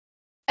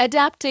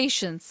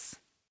Adaptations.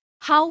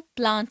 How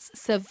plants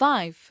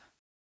survive.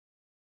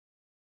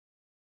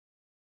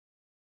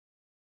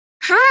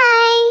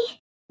 Hi!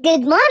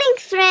 Good morning,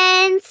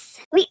 friends!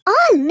 We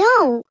all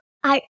know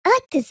our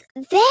Earth is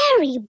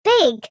very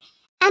big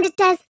and it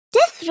has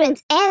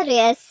different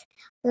areas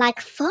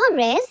like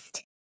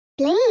forest,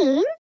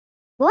 plain,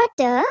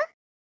 water,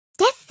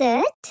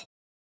 desert,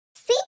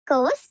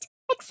 seacoast,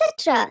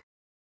 etc.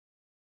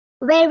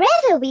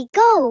 Wherever we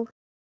go,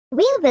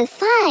 we will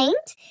find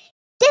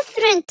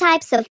different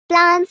types of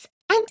plants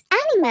and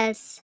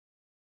animals.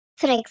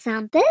 For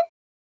example,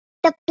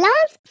 the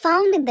plants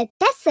found in the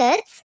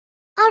deserts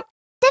are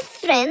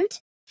different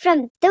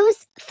from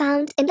those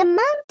found in the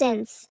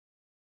mountains.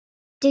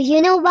 Do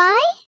you know why?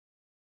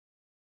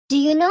 Do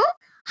you know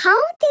how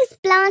these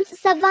plants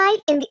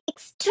survive in the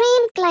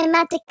extreme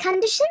climatic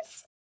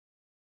conditions?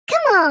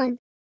 Come on,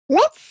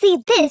 let's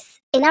see this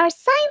in our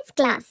science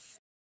class.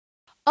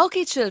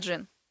 Okay,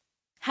 children.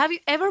 Have you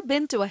ever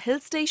been to a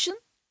hill station?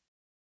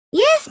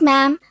 Yes,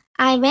 ma'am.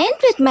 I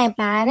went with my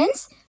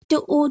parents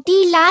to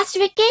Ooty last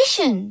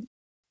vacation.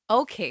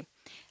 Okay.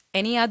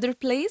 Any other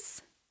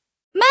place?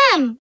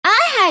 Ma'am,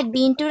 I had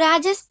been to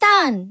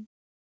Rajasthan.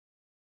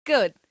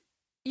 Good.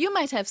 You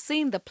might have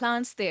seen the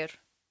plants there.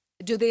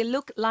 Do they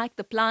look like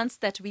the plants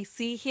that we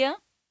see here?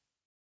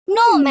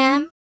 No,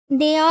 ma'am.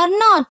 They are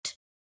not.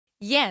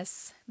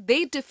 Yes,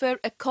 they differ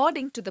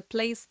according to the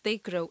place they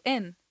grow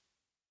in.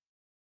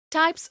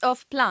 Types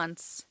of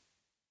plants.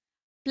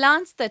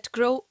 Plants that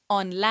grow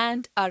on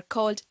land are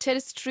called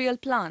terrestrial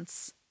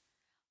plants.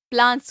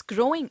 Plants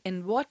growing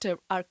in water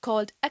are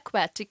called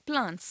aquatic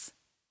plants.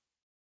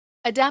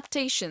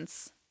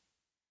 Adaptations.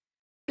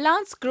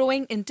 Plants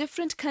growing in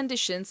different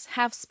conditions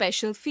have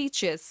special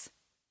features.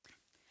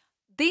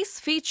 These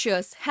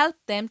features help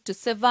them to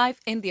survive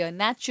in their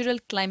natural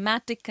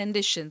climatic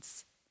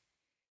conditions.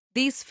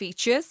 These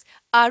features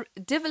are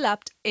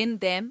developed in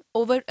them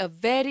over a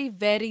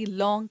very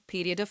long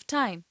period of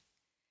time.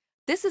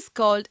 This is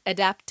called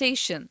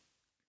adaptation.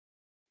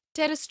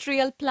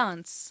 Terrestrial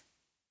plants.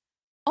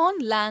 On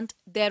land,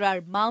 there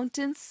are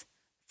mountains,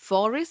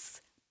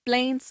 forests,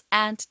 plains,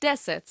 and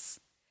deserts.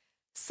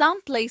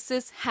 Some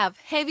places have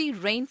heavy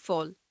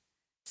rainfall.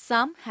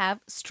 Some have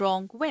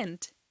strong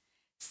wind.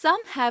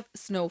 Some have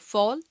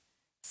snowfall.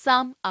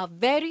 Some are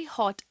very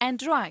hot and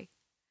dry.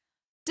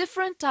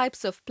 Different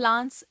types of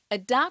plants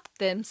adapt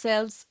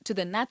themselves to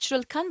the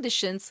natural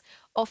conditions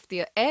of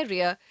their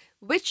area,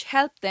 which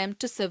help them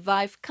to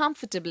survive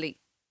comfortably.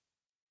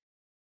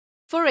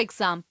 For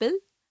example,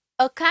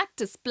 a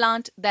cactus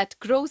plant that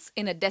grows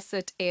in a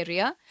desert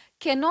area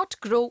cannot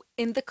grow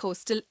in the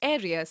coastal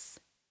areas.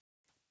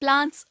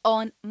 Plants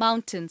on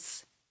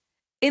mountains.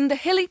 In the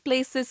hilly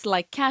places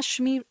like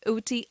Kashmir,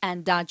 Ooty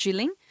and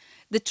Darjeeling,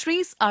 the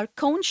trees are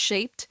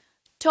cone-shaped,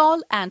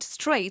 tall and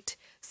straight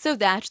so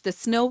that the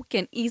snow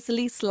can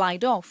easily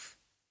slide off.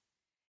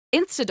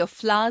 Instead of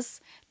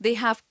flowers, they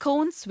have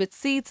cones with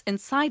seeds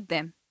inside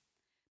them.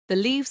 The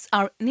leaves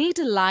are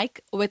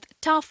needle-like with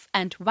tough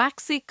and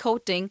waxy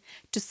coating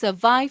to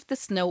survive the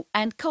snow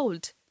and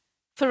cold.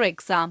 For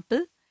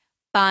example,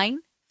 pine,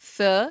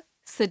 fir,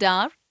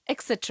 cedar,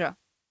 etc.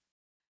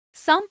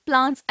 Some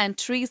plants and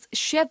trees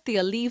shed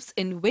their leaves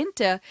in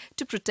winter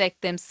to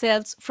protect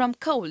themselves from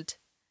cold.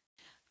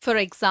 For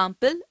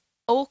example,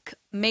 oak,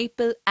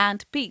 maple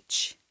and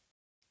beech.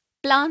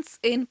 Plants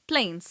in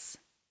plains.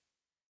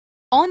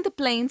 On the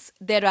plains,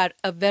 there are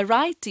a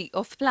variety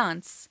of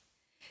plants.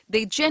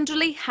 They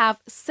generally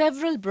have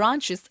several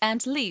branches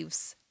and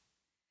leaves.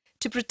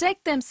 To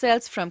protect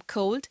themselves from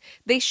cold,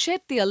 they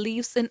shed their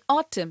leaves in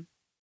autumn.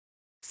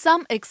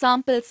 Some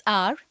examples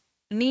are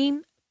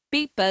neem,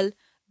 peepal,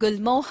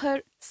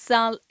 gulmohar,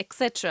 sal,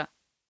 etc.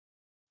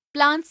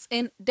 Plants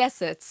in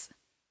deserts.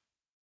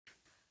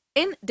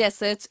 In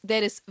deserts,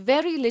 there is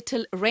very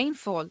little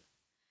rainfall.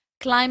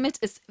 Climate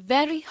is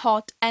very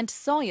hot and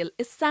soil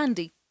is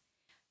sandy.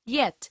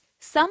 Yet,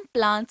 some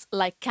plants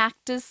like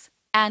cactus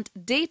and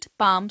date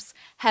palms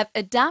have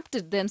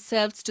adapted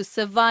themselves to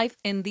survive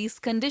in these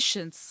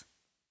conditions.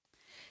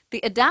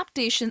 The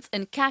adaptations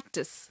in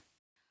cactus.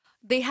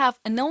 They have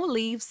no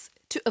leaves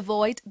to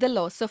avoid the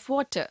loss of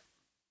water.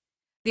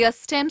 Their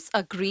stems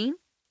are green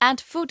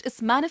and food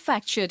is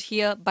manufactured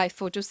here by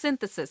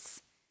photosynthesis.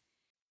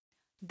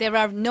 There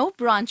are no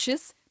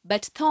branches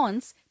but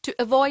thorns to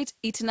avoid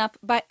eaten up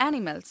by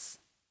animals.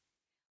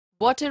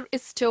 Water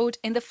is stored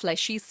in the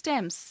fleshy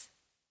stems.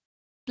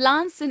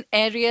 Plants in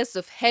areas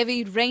of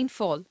heavy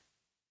rainfall.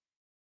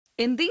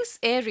 In these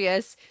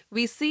areas,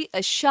 we see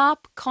a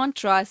sharp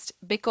contrast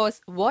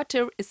because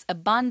water is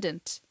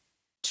abundant.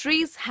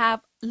 Trees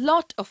have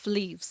lot of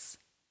leaves.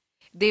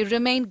 They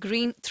remain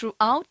green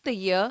throughout the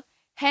year,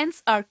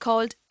 hence are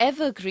called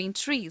evergreen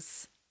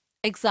trees.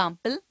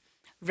 Example,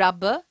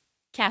 rubber,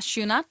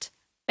 cashew nut,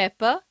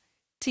 pepper,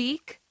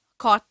 teak,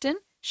 cotton,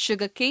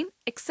 sugarcane,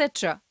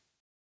 etc.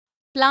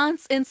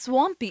 Plants in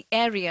swampy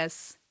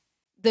areas.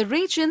 The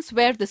regions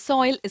where the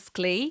soil is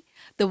clay,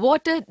 the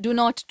water do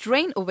not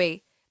drain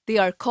away. They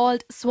are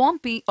called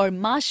swampy or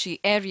marshy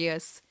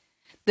areas.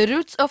 The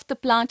roots of the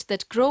plant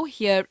that grow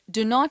here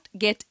do not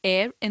get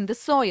air in the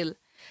soil,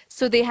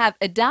 so they have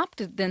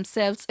adapted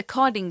themselves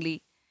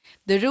accordingly.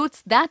 The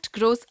roots that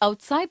grows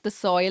outside the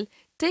soil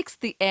takes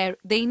the air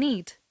they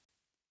need.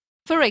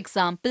 For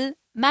example,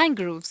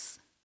 mangroves.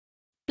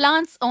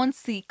 Plants on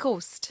sea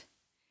coast.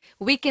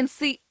 We can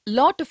see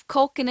lot of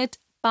coconut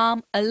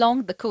palm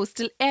along the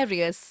coastal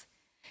areas.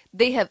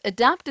 They have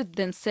adapted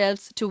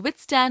themselves to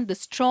withstand the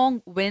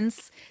strong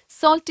winds,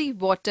 salty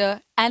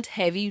water and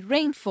heavy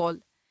rainfall.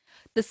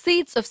 The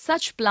seeds of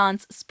such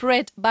plants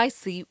spread by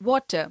sea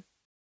water.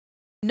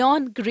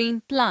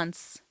 Non-green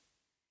plants.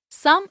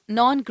 Some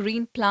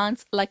non-green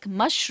plants like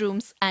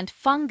mushrooms and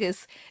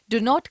fungus do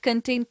not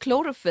contain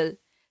chlorophyll,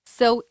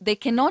 so they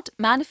cannot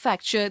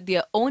manufacture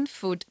their own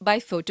food by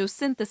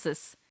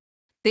photosynthesis.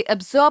 They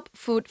absorb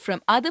food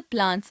from other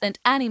plants and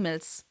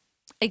animals.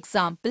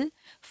 Example,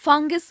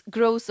 fungus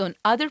grows on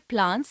other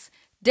plants,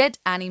 dead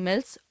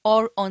animals,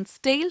 or on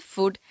stale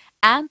food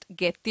and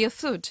get their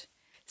food.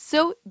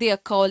 So they are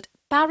called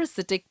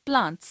parasitic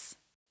plants.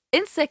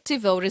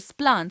 Insectivorous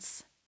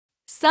plants.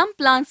 Some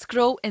plants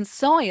grow in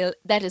soil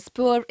that is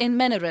poor in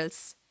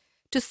minerals.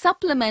 To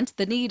supplement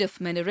the need of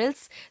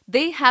minerals,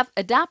 they have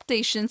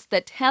adaptations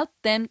that help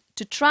them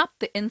to trap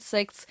the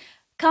insects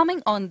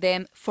coming on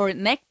them for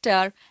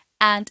nectar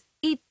and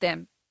eat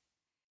them.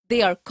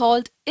 They are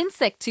called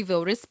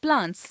insectivorous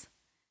plants.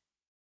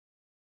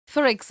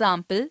 For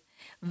example,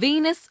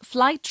 Venus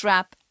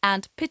flytrap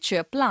and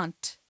pitcher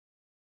plant.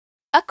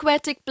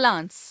 Aquatic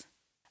plants.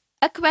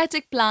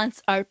 Aquatic plants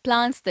are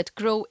plants that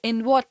grow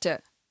in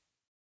water.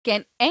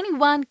 Can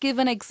anyone give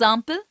an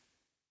example?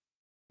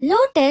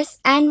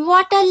 Lotus and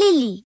water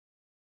lily.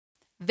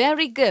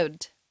 Very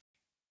good.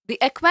 The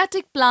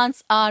aquatic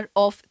plants are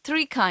of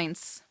three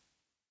kinds: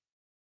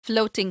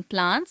 floating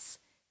plants,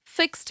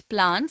 fixed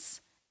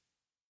plants,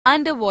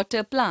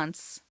 underwater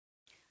plants.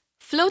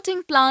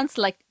 Floating plants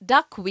like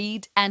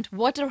duckweed and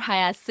water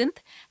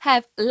hyacinth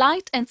have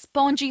light and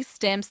spongy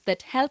stems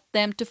that help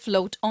them to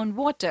float on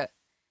water.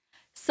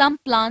 Some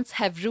plants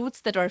have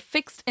roots that are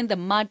fixed in the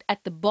mud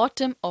at the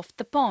bottom of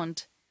the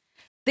pond.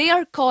 They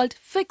are called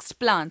fixed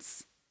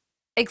plants.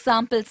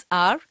 Examples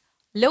are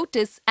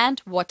lotus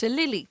and water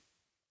lily.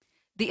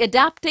 The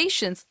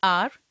adaptations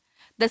are: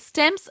 the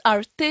stems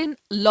are thin,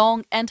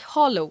 long and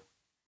hollow.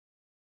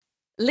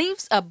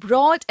 Leaves are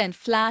broad and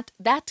flat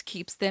that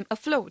keeps them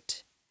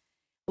afloat.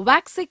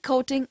 Waxy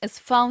coating is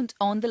found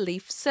on the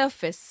leaf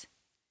surface.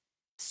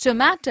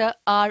 Stomata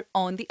are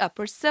on the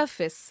upper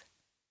surface.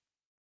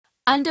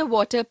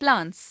 Underwater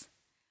plants.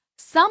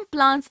 Some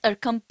plants are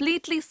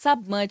completely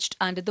submerged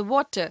under the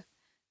water.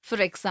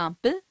 For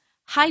example,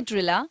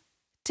 hydrilla,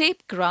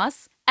 tape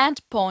grass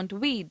and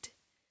pondweed.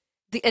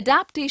 The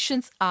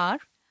adaptations are: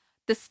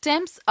 the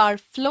stems are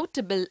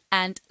floatable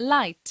and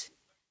light.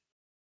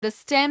 The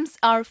stems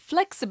are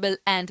flexible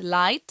and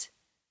light.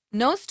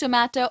 No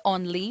stomata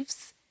on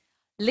leaves.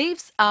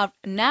 Leaves are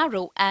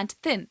narrow and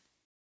thin.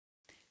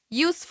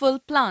 Useful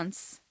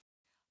plants.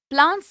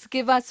 Plants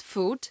give us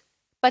food,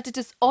 but it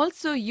is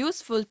also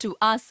useful to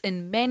us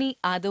in many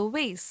other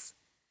ways.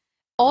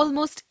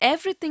 Almost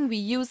everything we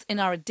use in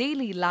our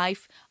daily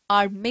life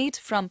are made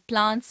from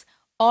plants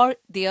or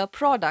their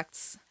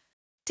products.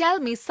 Tell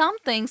me some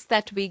things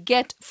that we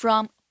get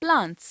from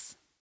plants.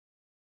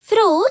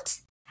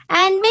 Fruits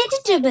and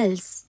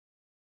vegetables.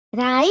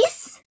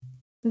 Rice,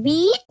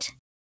 wheat,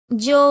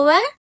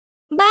 jowar,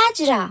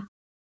 bajra.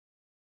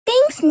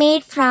 Things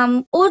made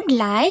from wood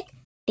like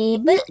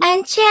table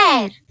and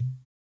chair.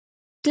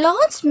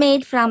 Clothes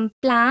made from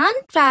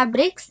plant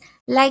fabrics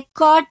like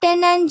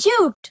cotton and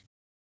jute.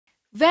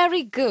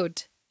 Very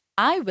good.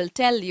 I will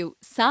tell you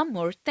some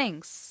more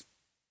things.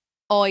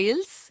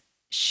 Oils,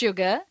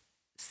 sugar,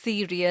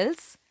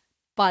 cereals,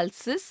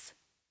 pulses,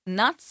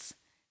 nuts,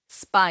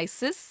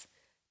 spices,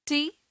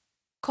 tea,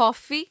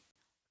 coffee,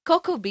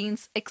 cocoa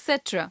beans,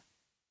 etc.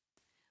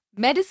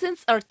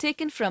 Medicines are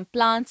taken from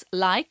plants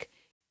like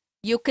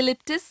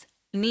eucalyptus,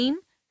 neem,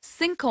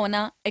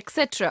 cinchona,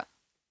 etc.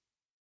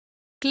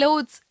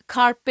 Clothes,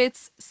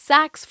 carpets,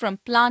 sacks from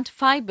plant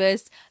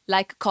fibers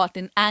like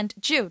cotton and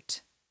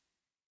jute.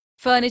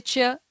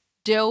 Furniture,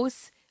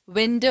 doors,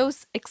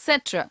 windows,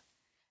 etc.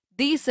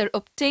 These are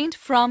obtained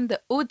from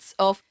the woods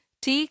of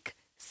teak,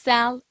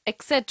 sal,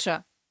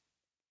 etc.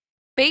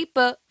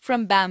 Paper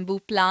from bamboo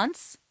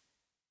plants.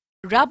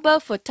 Rubber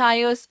for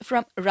tires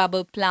from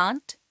rubber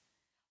plant.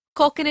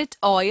 Coconut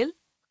oil,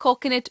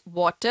 coconut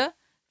water,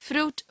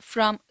 fruit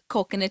from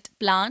coconut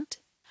plant.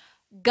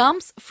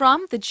 Gums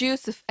from the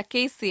juice of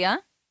acacia.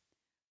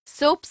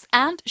 Soaps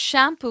and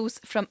shampoos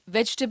from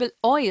vegetable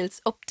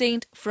oils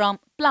obtained from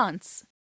plants.